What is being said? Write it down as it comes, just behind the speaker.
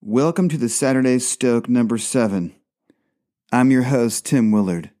Welcome to the Saturday Stoke number 7. I'm your host, Tim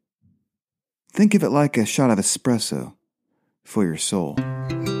Willard. Think of it like a shot of espresso for your soul.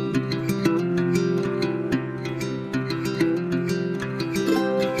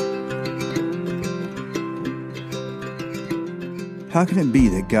 How can it be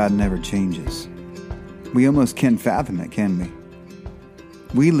that God never changes? We almost can't fathom it, can we?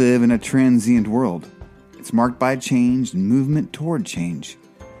 We live in a transient world. It's marked by change and movement toward change.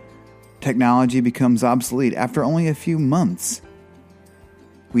 Technology becomes obsolete after only a few months.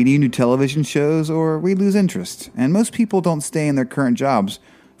 We need new television shows or we lose interest, and most people don't stay in their current jobs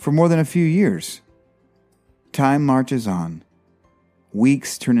for more than a few years. Time marches on.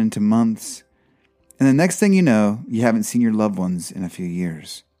 Weeks turn into months, and the next thing you know, you haven't seen your loved ones in a few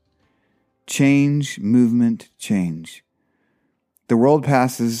years. Change, movement, change. The world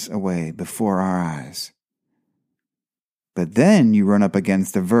passes away before our eyes. But then you run up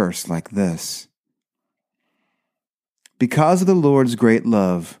against a verse like this. Because of the Lord's great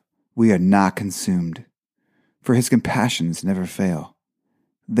love, we are not consumed, for his compassions never fail.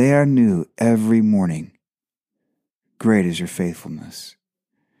 They are new every morning. Great is your faithfulness.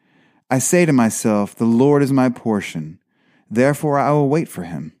 I say to myself, the Lord is my portion, therefore I will wait for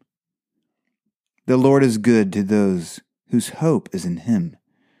him. The Lord is good to those whose hope is in him,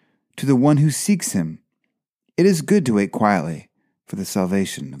 to the one who seeks him. It is good to wait quietly for the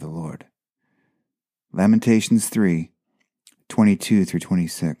salvation of the Lord. Lamentations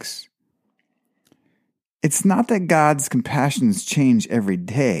 3:22-26. It's not that God's compassions change every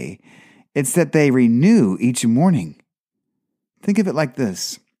day. It's that they renew each morning. Think of it like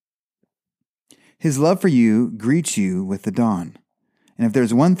this. His love for you greets you with the dawn. And if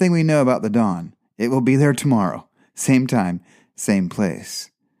there's one thing we know about the dawn, it will be there tomorrow. Same time, same place.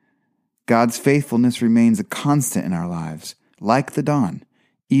 God's faithfulness remains a constant in our lives, like the dawn,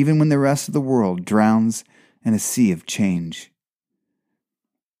 even when the rest of the world drowns in a sea of change.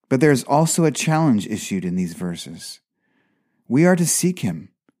 But there is also a challenge issued in these verses. We are to seek him.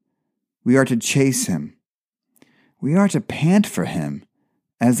 We are to chase him. We are to pant for him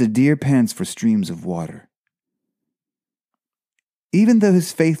as the deer pants for streams of water. Even though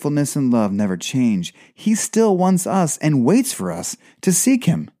his faithfulness and love never change, he still wants us and waits for us to seek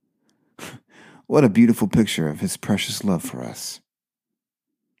him. What a beautiful picture of his precious love for us.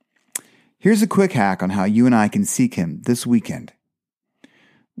 Here's a quick hack on how you and I can seek him this weekend.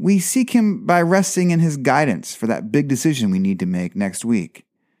 We seek him by resting in his guidance for that big decision we need to make next week.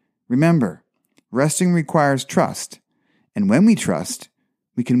 Remember, resting requires trust, and when we trust,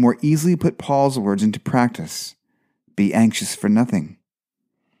 we can more easily put Paul's words into practice. Be anxious for nothing.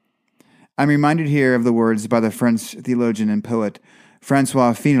 I'm reminded here of the words by the French theologian and poet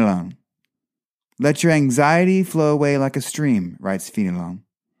François Fenelon. Let your anxiety flow away like a stream, writes Fenelon.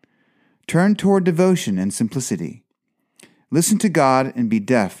 Turn toward devotion and simplicity. Listen to God and be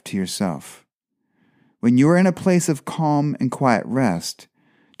deaf to yourself. When you are in a place of calm and quiet rest,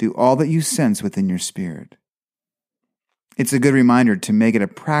 do all that you sense within your spirit. It's a good reminder to make it a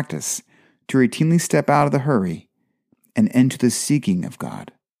practice to routinely step out of the hurry and into the seeking of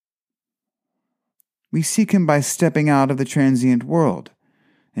God. We seek him by stepping out of the transient world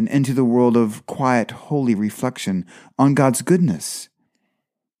and into the world of quiet, holy reflection on God's goodness.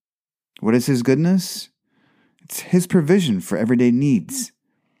 What is his goodness? It's his provision for everyday needs,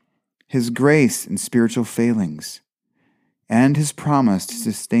 his grace in spiritual failings, and his promise to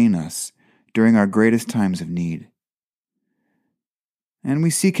sustain us during our greatest times of need. And we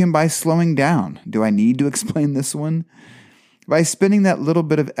seek him by slowing down. Do I need to explain this one? By spending that little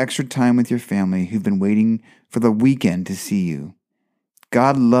bit of extra time with your family who've been waiting for the weekend to see you.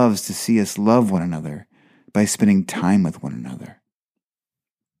 God loves to see us love one another by spending time with one another.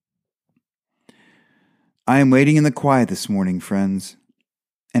 I am waiting in the quiet this morning, friends,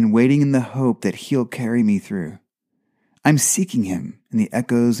 and waiting in the hope that he'll carry me through. I'm seeking him in the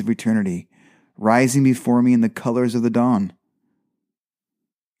echoes of eternity, rising before me in the colors of the dawn.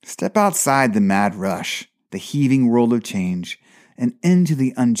 Step outside the mad rush, the heaving world of change, and into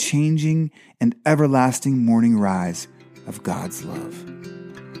the unchanging and everlasting morning rise of God's love.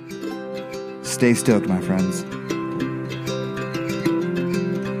 Stay stoked, my friends.